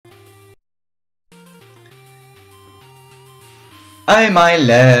I'm my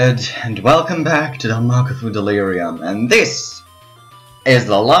lad, and welcome back to Danmakufu Delirium, and this is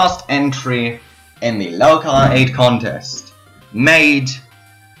the last entry in the LOCAA 8 contest, made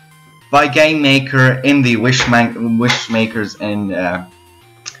by Game Maker in the WishMakers and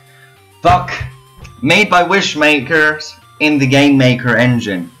made by WishMakers in the Game Maker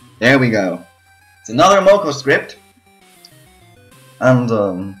engine. There we go. It's another Moko script,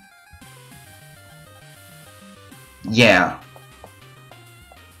 and yeah.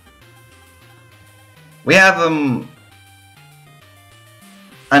 We have an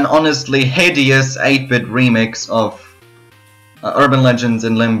honestly hideous 8-bit remix of Urban Legends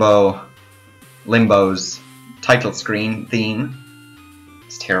in Limbo's title screen theme.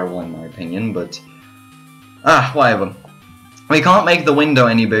 It's terrible in my opinion, but whatever. We can't make the window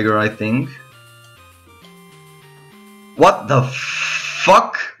any bigger, I think. What the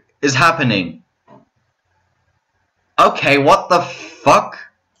fuck is happening? Okay, what the fuck?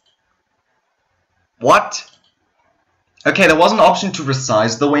 What? Okay, there was an option to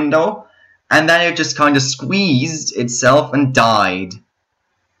resize the window, and then it just kind of squeezed itself and died.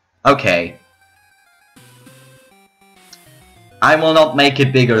 Okay. I will not make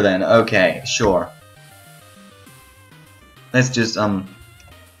it bigger then. Okay, sure. Let's just,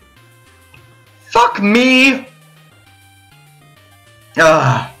 fuck me!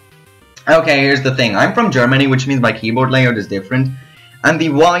 Okay, here's the thing. I'm from Germany, which means my keyboard layout is different. And the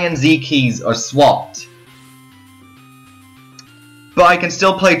Y and Z keys are swapped. But I can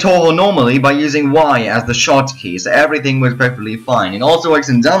still play Touhou normally by using Y as the short key, so everything was perfectly fine. It also works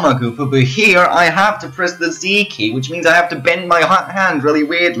in Danmakufu, but here I have to press the Z key, which means I have to bend my hand really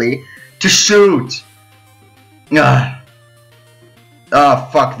weirdly to shoot.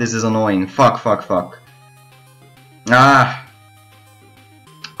 Fuck, this is annoying. Fuck.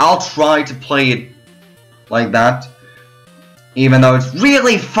 I'll try to play it like that. Even though it's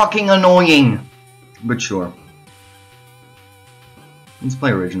really fucking annoying. But sure. Let's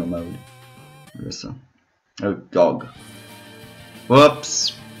play original mode. Marissa. Oh, GOG.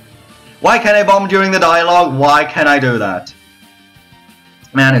 Whoops. Why can't I bomb during the dialogue? Why can't I do that?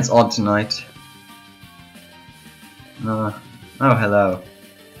 Man, it's odd tonight. Oh, hello.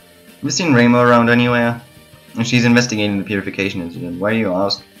 Have you seen Remo around anywhere? And she's investigating the purification incident. Why do you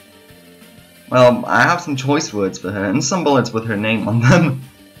ask? Well, I have some choice words for her, and some bullets with her name on them.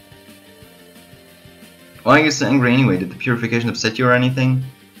 Why are you so angry anyway? Did the purification upset you or anything?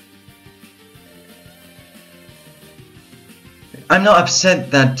 I'm not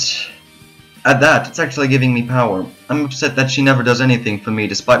upset at that, it's actually giving me power. I'm upset that she never does anything for me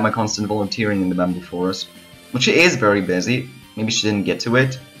despite my constant volunteering in the bamboo forest. But she is very busy. Maybe she didn't get to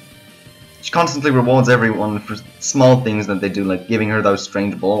it. She constantly rewards everyone for small things that they do, like giving her those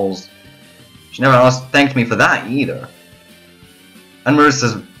strange balls. She never thanked me for that either. And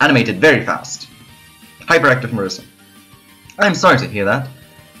Marissa's animated very fast. Hyperactive Marissa. I'm sorry to hear that.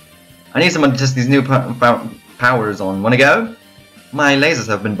 I need someone to test these new powers on. Wanna go? My lasers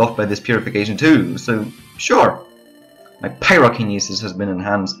have been buffed by this purification too, so sure. My pyrokinesis has been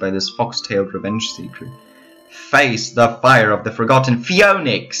enhanced by this fox-tailed revenge seeker. Face the fire of the forgotten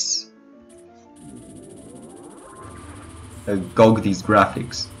Phoenix! GOG these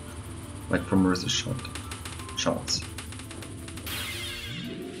graphics. Like from Marissa's shots.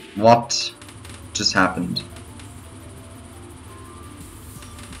 What just happened?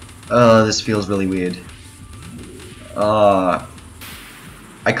 This feels really weird. I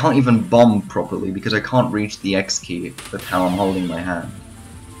can't even bomb properly because I can't reach the X key with how I'm holding my hand.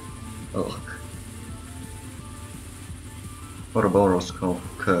 Ugh. Ouroboros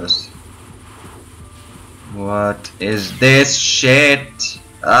curse. What is this shit?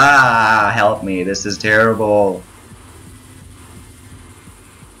 Help me, this is terrible.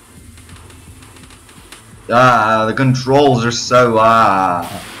 The controls are so,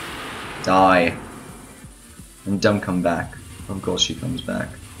 Die. And don't come back. Of course she comes back.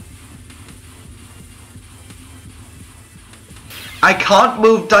 I can't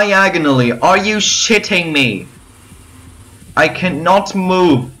move diagonally, are you shitting me? I cannot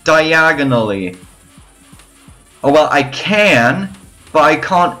move diagonally. Oh well, I can. But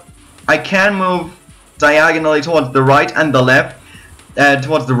I can move diagonally towards the right and the left,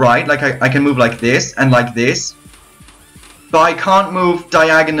 towards the right, like I can move like this and like this. But I can't move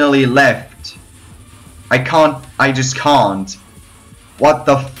diagonally left. I just can't. What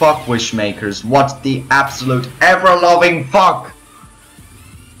the fuck, WishMakers? What the absolute ever-loving fuck?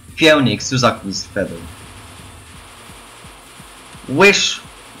 Phoenix, Suzaku's feather.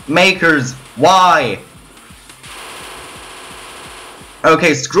 WishMakers, why?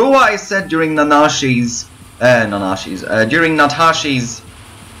 Okay, screw what I said during Nanashi's Nanashi's. During Natashi's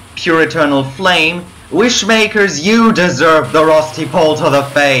Pure Eternal Flame, WishMakers, you deserve the rusty pole to the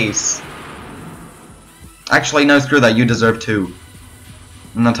face! Actually, no, screw that, you deserve 2.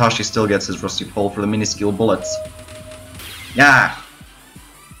 Natashi still gets his rusty pole for the minuscule bullets. Yeah.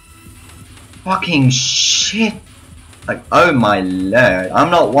 Fucking shit. Like, oh my lord. I'm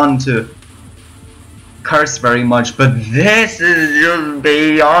not one to curse very much, but this is just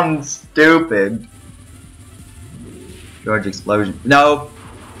beyond stupid. George explosion. No.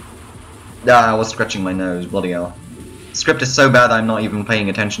 I was scratching my nose, bloody hell. The script is so bad I'm not even paying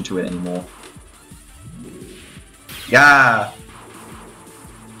attention to it anymore. Yeah.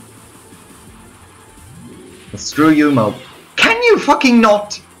 Well, screw you, Mo. Can you fucking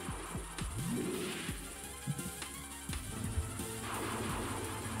not?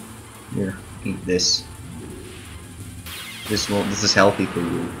 Here, eat this. This is healthy for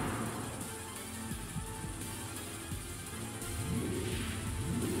you.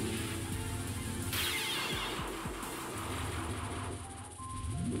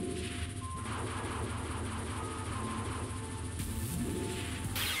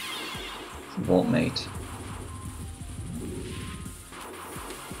 Vault mate.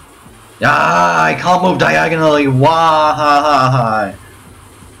 Ah, I can't move diagonally. Why?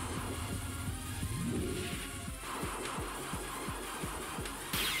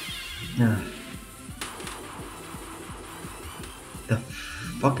 The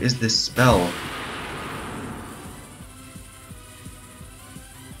fuck is this spell?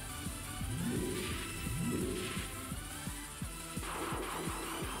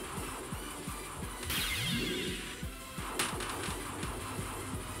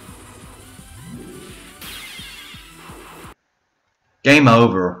 Game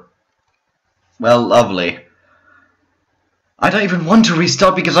over. Well, lovely. I don't even want to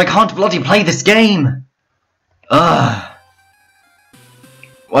restart because I can't bloody play this game! Ugh.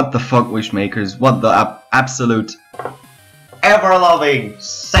 What the fuck, WishMakers? What the absolute ever-loving,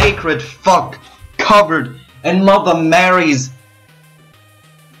 sacred fuck covered in Mother Mary's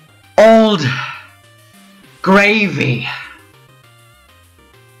old gravy.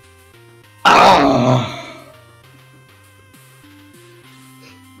 Oh.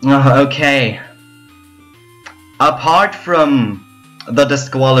 Okay. Apart from the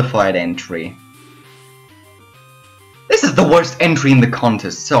disqualified entry, this is the worst entry in the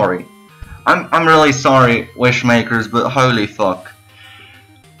contest. Sorry, I'm really sorry, WishMakers, but holy fuck.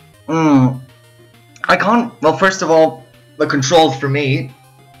 I can't. Well, first of all, the controls for me,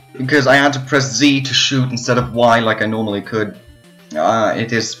 because I had to press Z to shoot instead of Y like I normally could.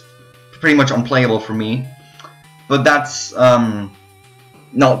 It is pretty much unplayable for me. But that's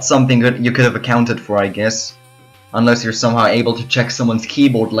not something that you could have accounted for, I guess. Unless you're somehow able to check someone's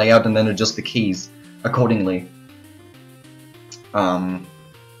keyboard layout and then adjust the keys accordingly. But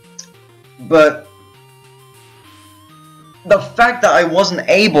the fact that I wasn't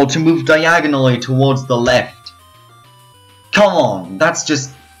able to move diagonally towards the left, come on, that's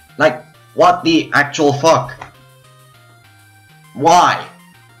just, like, what the actual fuck? Why?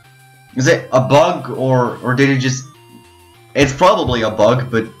 Is it a bug, or did it just... It's probably a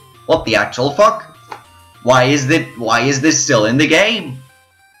bug, but what the actual fuck? Why is this still in the game?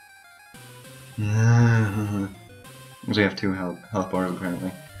 Because we have 2 health bars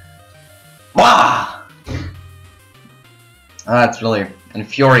apparently. Wah! That's really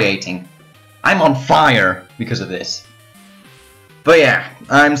infuriating. I'm on fire because of this. But yeah,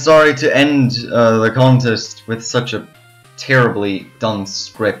 I'm sorry to end the contest with such a terribly done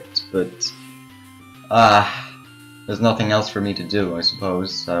script, but there's nothing else for me to do, I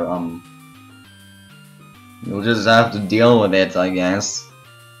suppose. So you'll just have to deal with it, I guess.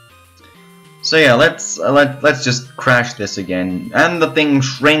 So yeah, let's just crash this again, and the thing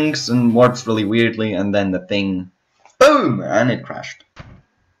shrinks and works really weirdly, and then the thing, boom, and it crashed.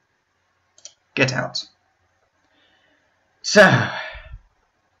 Get out. So,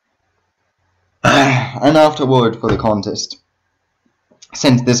 an afterword for the contest,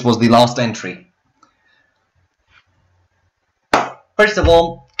 since this was the last entry. First of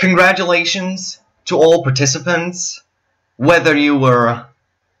all, congratulations to all participants, whether you were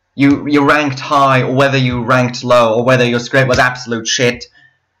you ranked high or whether you ranked low or whether your script was absolute shit.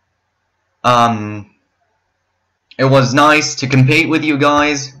 It was nice to compete with you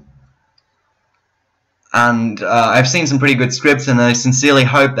guys, and I've seen some pretty good scripts, and I sincerely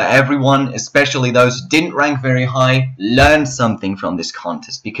hope that everyone, especially those who didn't rank very high, learned something from this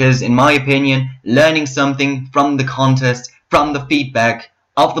contest, because in my opinion, learning something from the contest, from the feedback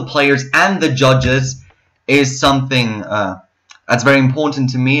of the players and the judges, is something that's very important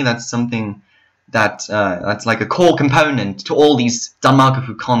to me. That's something that's like a core component to all these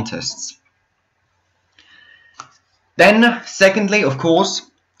Danmakufu contests. Then, secondly, of course,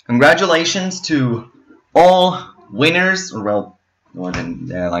 congratulations to all winners, or well,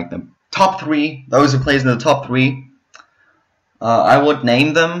 like the top 3, those who placed in the top 3. I would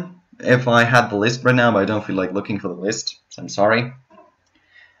name them if I had the list right now, but I don't feel like looking for the list, so I'm sorry.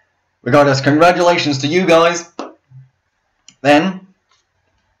 Regardless, congratulations to you guys. Then,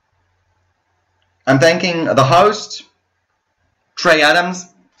 I'm thanking the host, Trey Adams,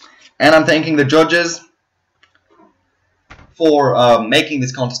 and I'm thanking the judges for making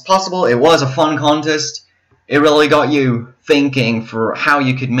this contest possible. It was a fun contest. It really got you thinking for how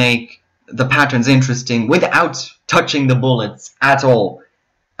you could make the patterns interesting without touching the bullets at all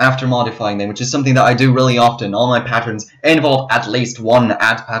after modifying them, which is something that I do really often. All my patterns involve at least one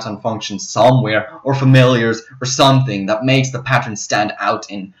add pattern function somewhere, or familiars, or something that makes the pattern stand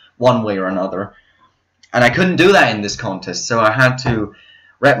out in one way or another. And I couldn't do that in this contest, so I had to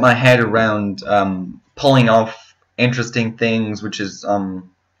wrap my head around pulling off interesting things, which is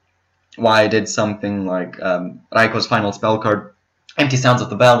why I did something like Raiko's final spell card, Empty Sounds of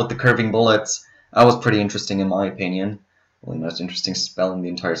the Bell with the curving bullets. That was pretty interesting in my opinion. Well, the most interesting spell in the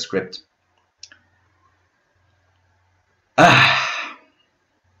entire script.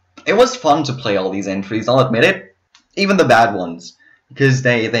 It was fun to play all these entries, I'll admit it. Even the bad ones. Because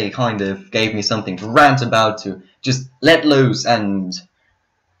they kind of gave me something to rant about, to just let loose, and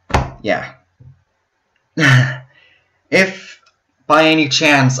yeah. If by any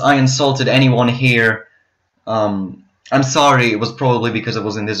chance I insulted anyone here, I'm sorry. It was probably because I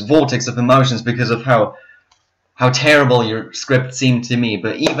was in this vortex of emotions because of how terrible your script seemed to me.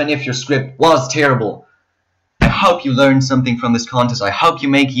 But even if your script was terrible, I hope you learned something from this contest. I hope you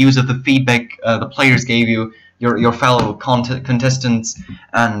make use of the feedback the players gave you, your fellow contestants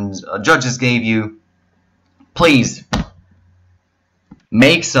and judges gave you. Please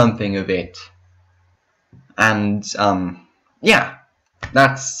make something of it. And yeah,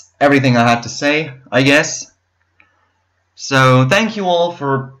 that's everything I have to say, I guess. So thank you all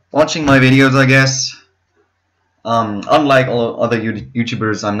for watching my videos, I guess. Unlike all other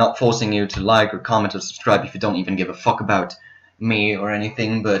YouTubers, I'm not forcing you to like or comment or subscribe if you don't even give a fuck about me or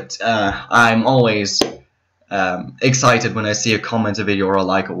anything, but I'm always excited when I see a comment, a video, or a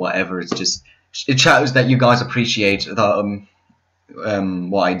like or whatever. It's just, it shows that you guys appreciate the,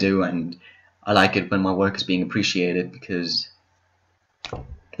 what I do, and I like it when my work is being appreciated, because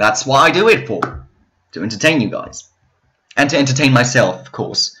that's what I do it for, to entertain you guys. And to entertain myself, of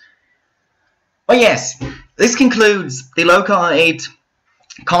course. But yes, this concludes the LOCAA 8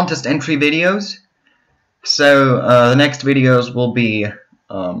 contest entry videos. So the next videos will be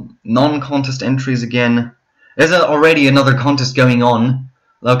non-contest entries again. There's already another contest going on,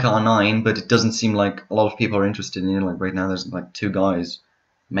 LOCAA 9, but it doesn't seem like a lot of people are interested in it. Like right now there's like 2 guys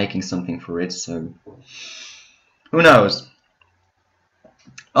making something for it, so who knows.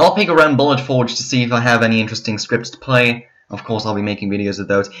 I'll peek around Bullet Forge to see if I have any interesting scripts to play. Of course, I'll be making videos of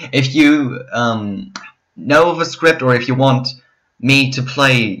those. If you know of a script, or if you want me to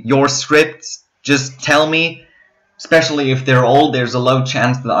play your scripts, just tell me. Especially if they're old, there's a low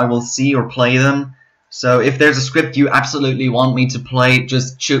chance that I will see or play them. So if there's a script you absolutely want me to play,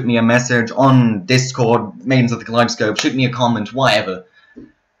 just shoot me a message on Discord, Maidens of the Kaleidoscope, shoot me a comment, whatever.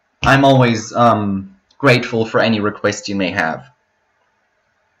 I'm always grateful for any request you may have.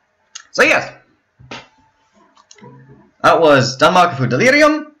 So yes, that was Danmakufu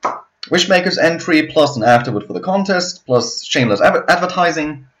Delirium, WishMakers entry, plus an afterword for the contest, plus shameless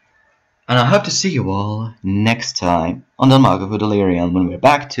advertising. And I hope to see you all next time on Danmakufu Delirium, when we're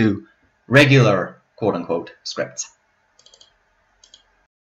back to regular, quote-unquote, scripts.